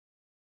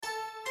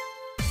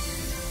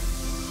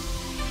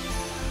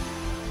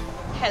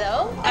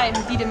Hello, I'm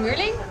Diede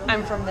Muurling.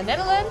 I'm from the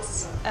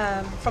Netherlands,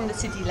 from the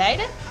city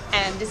Leiden,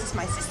 and this is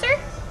my sister.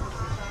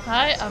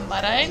 Hi, I'm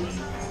Marijn.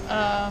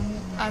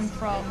 I'm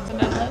from the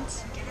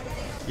Netherlands.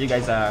 You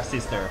guys are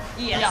sister.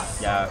 Yes.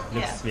 Yeah,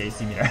 looks very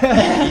similar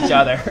each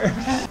other.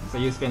 So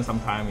you spend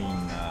some time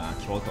in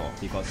Kyoto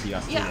because you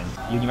are student.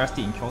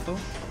 University in Kyoto?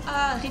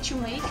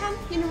 Ritsumeikan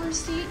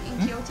University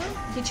in Kyoto.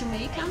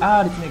 Ritsumeikan.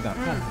 Ritsumeikan.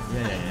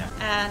 Yeah.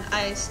 And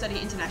I study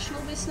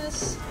international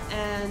business,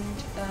 and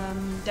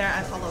there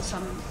I follow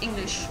some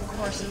English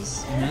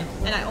courses.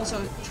 And I also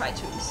try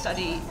to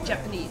study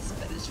Japanese,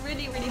 but it's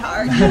really, really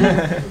hard.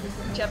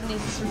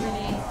 Japanese is a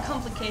really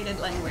complicated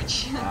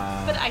language,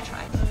 but I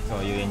try. So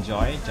you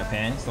enjoy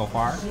Japan so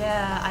far?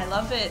 Yeah, I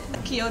love it.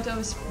 Kyoto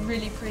is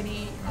really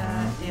pretty.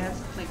 They have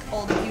like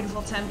all the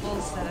beautiful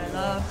temples that I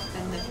love,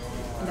 and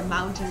the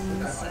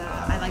mountains.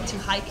 I like to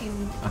hike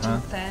in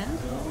Japan,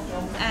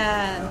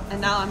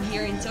 and now I'm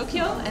here in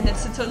Tokyo, and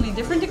it's a totally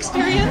different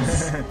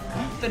experience,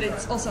 but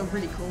it's also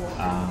really cool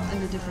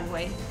in a different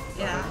way.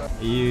 Yeah.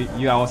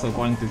 You are also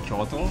going to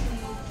Kyoto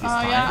this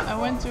time? Yeah, I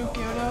went to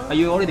Kyoto. Oh,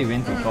 you already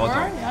went to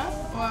Kyoto?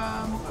 For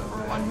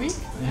 1 week,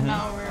 and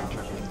now we're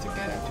traveling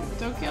together to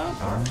Tokyo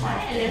for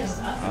 5 years.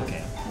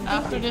 Okay. And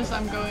after this,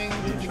 I'm going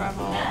to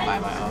travel by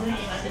my own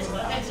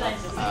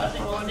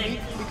for 1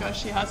 week because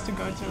she has to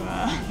go to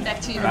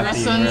Back to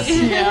lessons.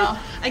 university. Yeah.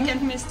 I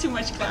can't miss too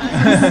much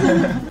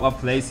classes. What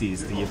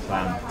places do you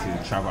plan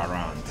to travel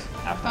around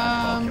after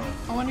Tokyo?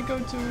 I want to go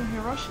to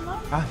Hiroshima.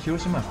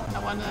 Hiroshima. I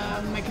want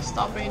to make a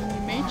stop in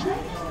Himeji.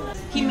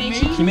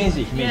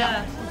 Himeji.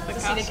 Yeah. The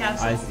See the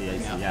castle. I see.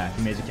 Yeah,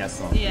 Himeji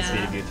Castle. Yeah. It's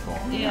very beautiful.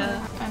 Yeah.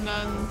 And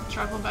then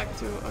travel back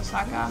to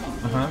Osaka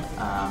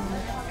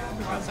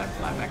because I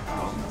fly back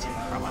home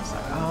from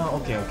Osaka.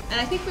 Okay.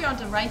 And I think we're at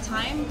the right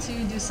time to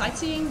do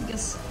sightseeing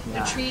because the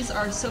trees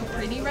are so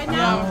pretty right Yeah,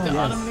 now. with the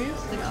autumn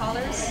leaves. The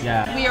colors.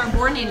 Yeah. We are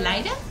born in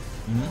Leiden,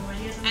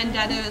 and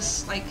that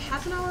is like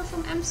half an hour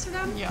from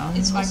Amsterdam. Yeah.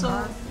 It's by also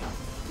car.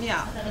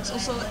 it's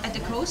also at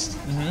the coast.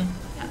 Yeah.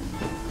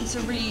 It's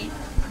a really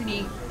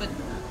pretty but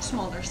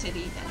smaller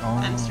city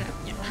than Amsterdam.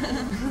 Yeah.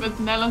 But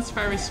Netherlands is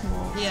very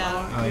small,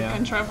 Yeah. so you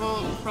can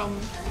travel from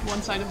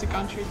one side of the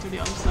country to the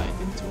other side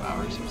in 2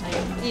 hours or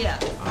something. Yeah.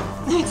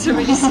 It's a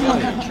really small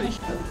country.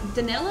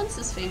 The Netherlands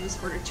is famous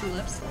for their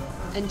tulips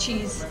and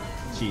cheese.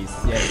 Cheese.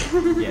 Yes.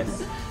 Yeah.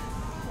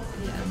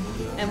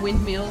 And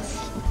windmills.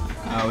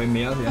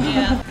 Windmill.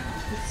 Yeah.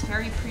 It's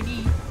very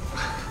pretty.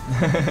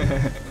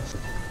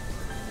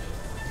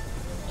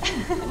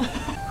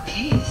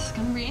 Okay, it's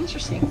gonna be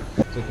interesting.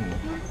 納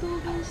豆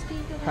分してい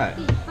ただい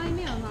て、1杯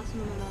目はまあそ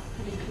のまま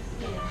食べてく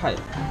れて、2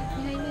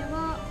杯目は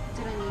こ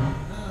ちらに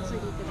注い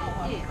でいただ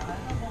いて、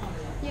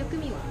で薬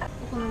味は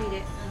お好み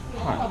で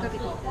かけてい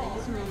ただい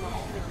てそのまま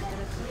食べていた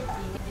だく。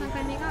3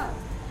回目が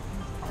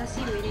だし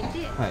を入れて食べて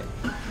い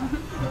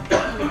た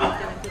だ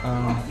く。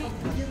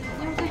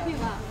4回目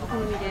はお好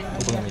みで。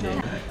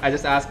I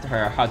just asked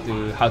her how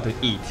to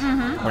eat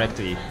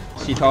correctly.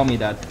 She told me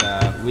that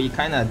we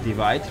kind of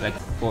divide like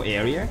 4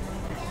 area.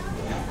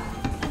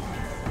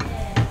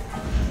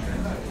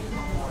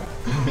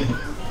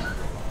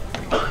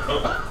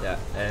 Yeah,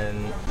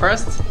 and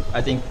first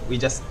I think we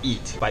just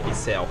eat by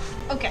itself.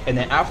 Okay. And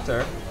then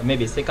after,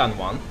 maybe second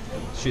one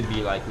should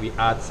be like we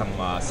add some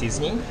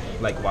seasoning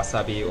like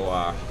wasabi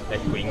or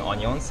like green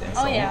onions and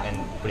so on and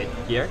put it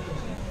here.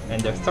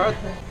 And the third,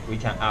 we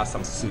can add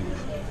some soup.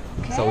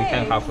 Okay. So we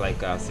can have like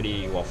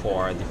 3 or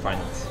 4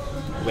 different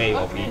way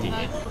of eating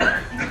it. I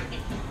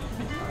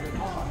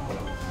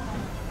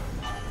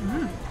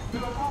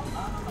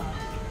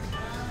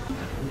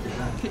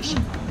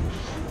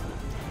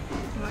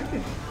like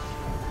it.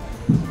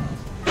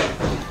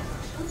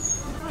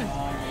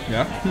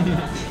 Yeah?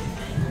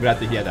 Glad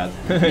to hear that.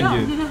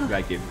 You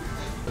like it.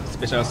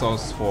 Special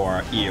sauce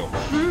for eel.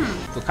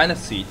 So kind of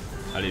sweet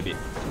a little bit.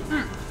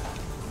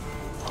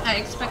 I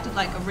expected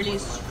like a really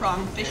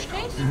strong fish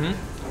taste,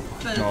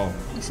 but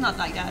it's not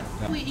like that.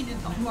 We eat it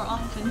more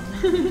often.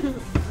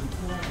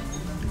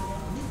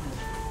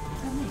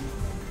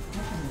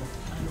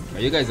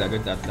 You guys are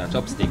good at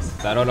chopsticks.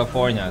 A lot of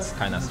foreigners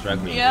kind of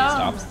struggling with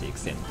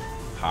chopsticks and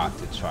hard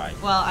to try.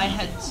 Well, I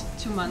had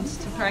 2 months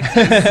to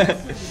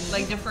practice.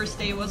 Like the first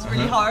day was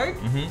really hard,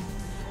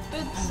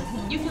 but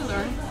you can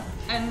learn.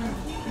 And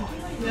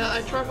yeah,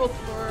 I traveled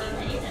for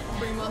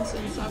 3 months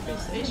in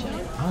Southeast Asia,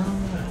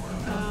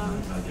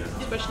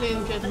 especially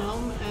in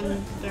Vietnam,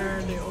 and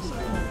there they also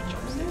have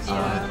chopsticks.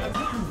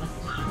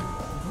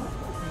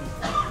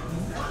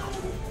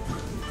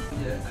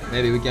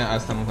 Maybe we can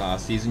add some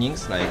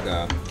seasonings like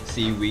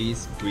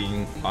seaweeds,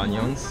 green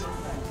onions,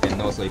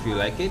 and also if you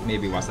like it,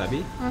 maybe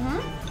wasabi.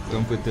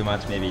 Don't put too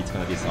much, maybe it's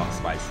gonna be so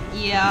spicy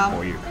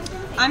for you.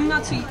 I'm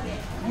not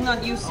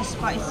used to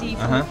spicy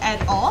food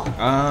at all,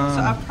 so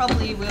I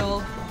probably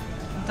will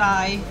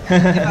die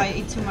if I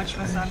eat too much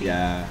wasabi.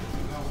 Yeah.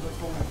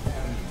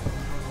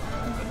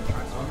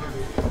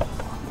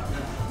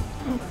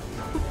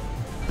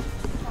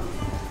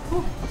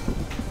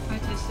 I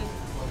tasted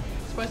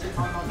Spicy?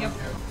 Yep.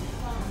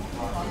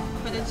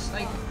 But it's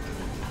like,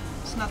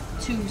 it's not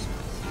too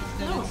spicy.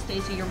 that it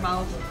stays in your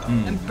mouth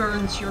and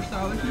burns your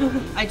throat.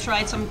 I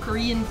tried some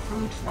Korean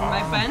food from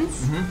my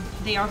friends.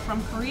 They are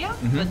from Korea,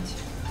 but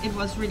it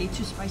was really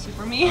too spicy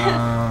for me.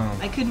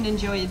 I couldn't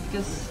enjoy it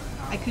because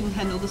I couldn't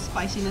handle the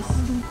spiciness.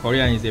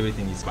 Korean is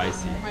everything is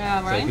spicy.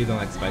 Yeah, So right? if you don't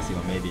like spicy,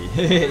 well, maybe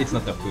it's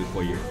not the food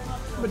for you.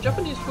 But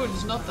Japanese food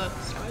is not that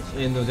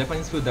spicy. And the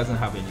Japanese food doesn't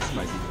have any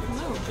spicy food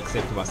No.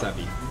 except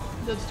wasabi.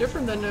 That's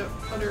different than the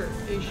other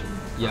Asian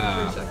Yeah,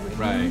 countries that we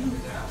right.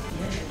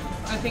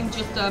 I think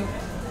just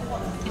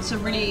it's a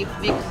really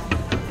big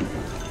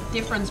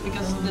difference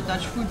because the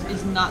Dutch food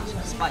is not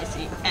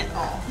spicy at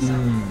all. So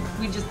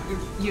we just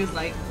use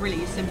like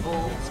really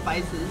simple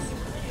spices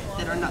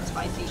that are not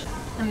spicy.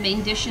 The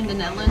main dish in the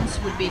Netherlands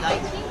would be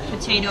like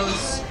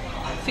potatoes,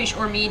 fish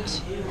or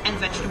meat, and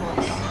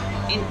vegetables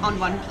on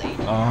one plate.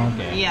 Oh,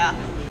 okay. Yeah.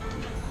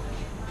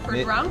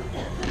 First round?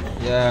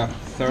 Yeah,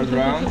 third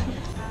round.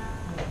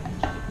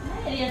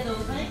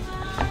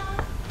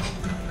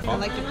 I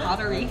like the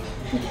pottery.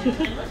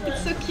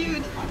 It's so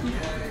cute.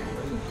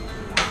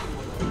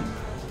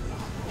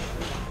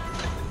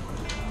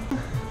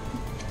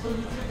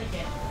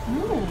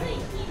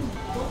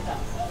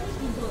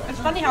 It's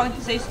funny how it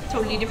tastes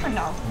totally different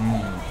now.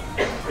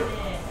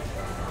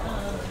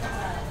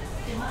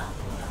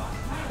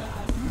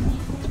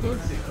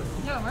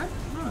 Yeah, right?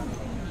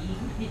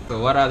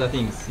 So what are the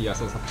things you are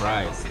so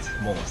surprised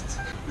most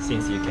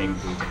since you came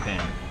to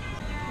Japan?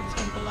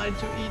 It's impolite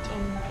to eat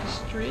on the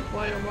street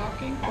while you're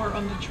walking or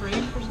on the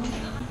train or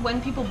something.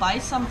 When people buy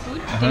some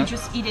food, they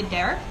just eat it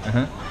there.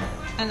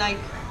 And like,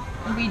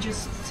 we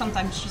just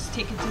sometimes just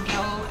take it to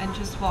go and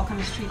just walk on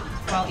the street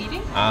while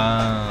eating.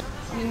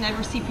 You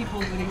never see people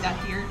doing that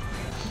here.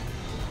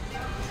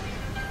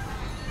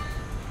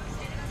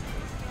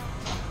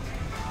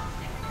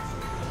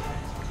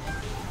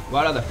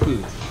 What are the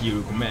foods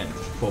you recommend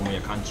from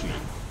your country?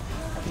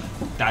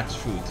 Dutch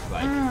food,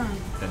 like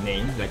the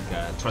name, like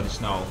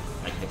traditional,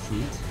 like the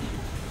food.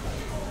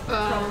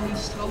 Probably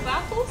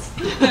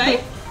stroopwafels, right?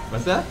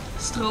 What's that?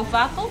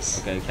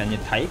 Stroopwafels. Okay, can you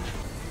type?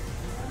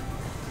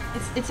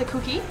 It's a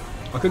cookie.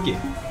 A cookie.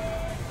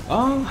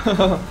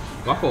 Oh,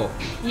 waffle.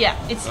 Yeah,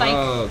 it's like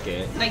Oh,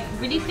 okay. like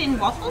really thin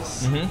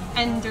waffles,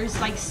 and there's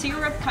like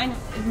syrup, kind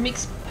of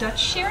mixed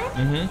Dutch syrup.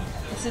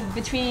 It's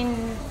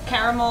between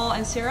caramel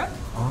and syrup,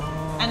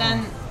 and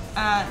then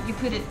you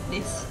put it.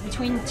 It's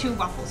between two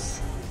waffles.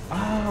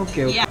 Ah,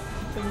 okay. Yeah,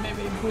 I think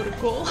maybe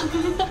boerenkool.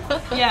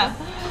 yeah.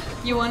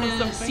 You want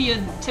to see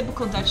a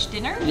typical Dutch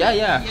dinner? Yeah,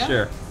 Yeah.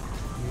 sure.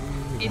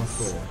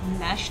 It's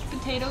mashed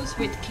potatoes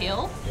with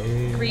kale,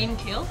 green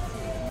kale,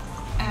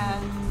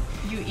 and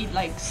you eat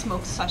like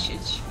smoked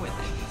sausage with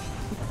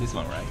it. This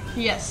one, right?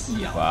 Yes.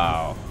 Yeah.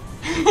 Wow.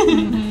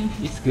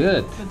 It's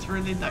good. That's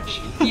really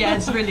Dutch. Yeah,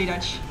 it's really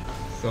Dutch.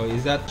 So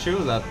is that true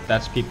that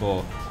Dutch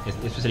people,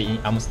 especially in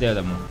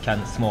Amsterdam,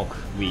 can smoke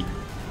weed?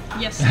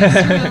 Yes,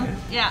 that's true.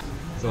 Yeah.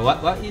 So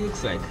what it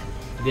looks like?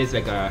 There's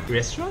like a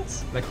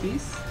restaurants like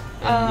this,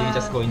 and you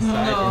just go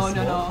inside and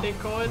smoke. no. They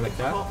call it Like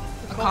that?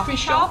 a coffee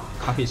shop,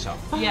 Coffee shop.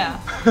 Yeah.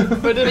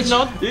 but it's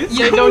not. It's-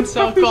 They don't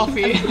sell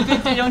coffee.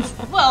 They don't.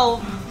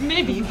 Well,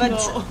 maybe, but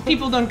No.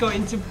 people don't go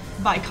in to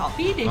buy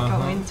coffee. They go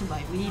Uh-huh. in to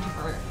buy weed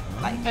or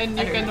like And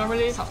you other can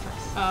normally soft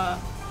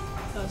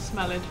drinks.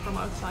 smell it from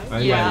outside. Oh,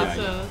 yeah, It's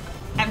a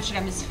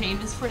Amsterdam is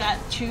famous for that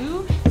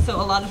too.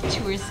 So a lot of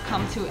tourists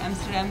come to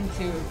Amsterdam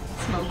to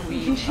smoke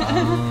weed.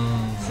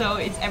 So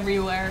it's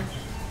everywhere.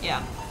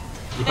 Yeah.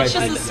 It's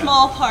just a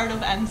small part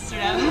of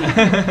Amsterdam.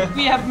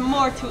 We have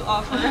more to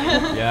offer.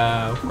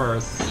 Yeah, of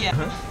course. Yeah.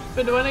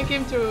 But when I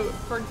came to,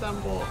 for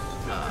example,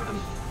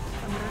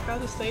 America,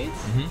 the States,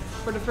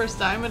 for the first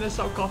time, and I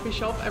saw a coffee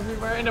shop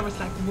everywhere, and I was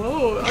like,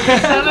 "Whoa, they're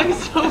selling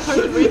so much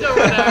weed over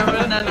there!"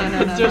 But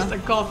No, it's just a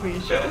coffee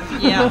shop.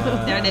 Yeah,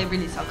 there they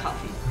really sell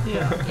coffee.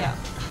 Yeah. Yeah.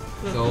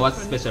 So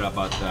what's special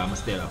about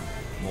Amsterdam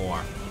more?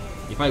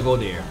 If I go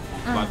there,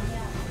 what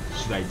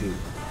should I do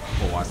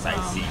for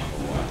sightseeing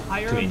or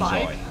Hire to a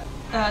enjoy?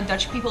 bike.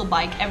 Dutch people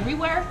bike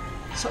everywhere.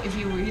 So if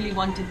you really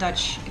want the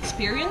Dutch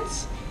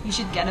experience, you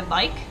should get a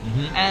bike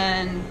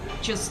and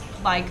just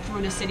bike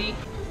through the city.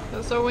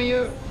 So when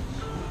you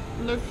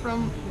look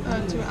from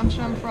to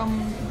Amsterdam from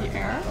the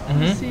air,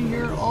 you see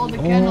here all the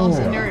canals,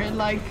 and they're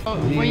like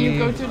when you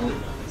go to the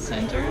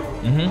center,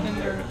 then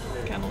there are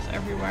canals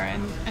everywhere,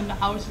 and the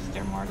houses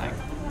they're more like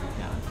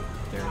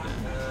they're the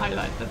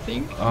highlight, I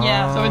think.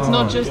 Yeah. So it's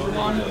not just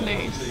one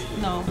place.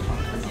 No.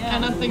 Yeah.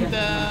 And I think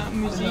the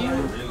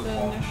museum, the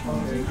National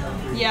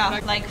Museum. Yeah,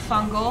 like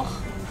Van Gogh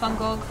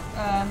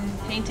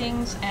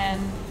paintings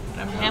and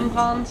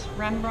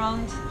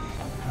Rembrandt.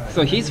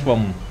 So he's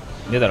from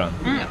Netherlands.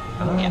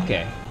 Yeah.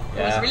 Okay.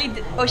 It was really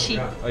oshi.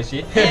 Oishi?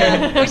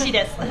 Yeah, oshi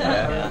desu.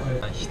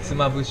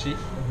 Hitsumabushi?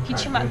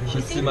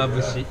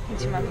 Hitsumabushi?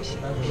 Hichimabushi.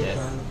 Yes.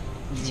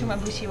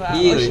 Hichimabushi wa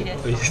oshi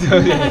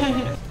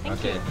desu.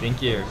 Okay,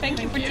 thank you.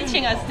 Thank you for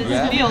teaching us this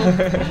Yeah. meal.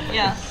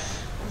 Yeah.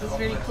 It was a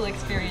really cool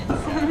experience.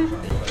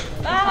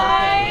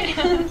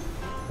 Bye!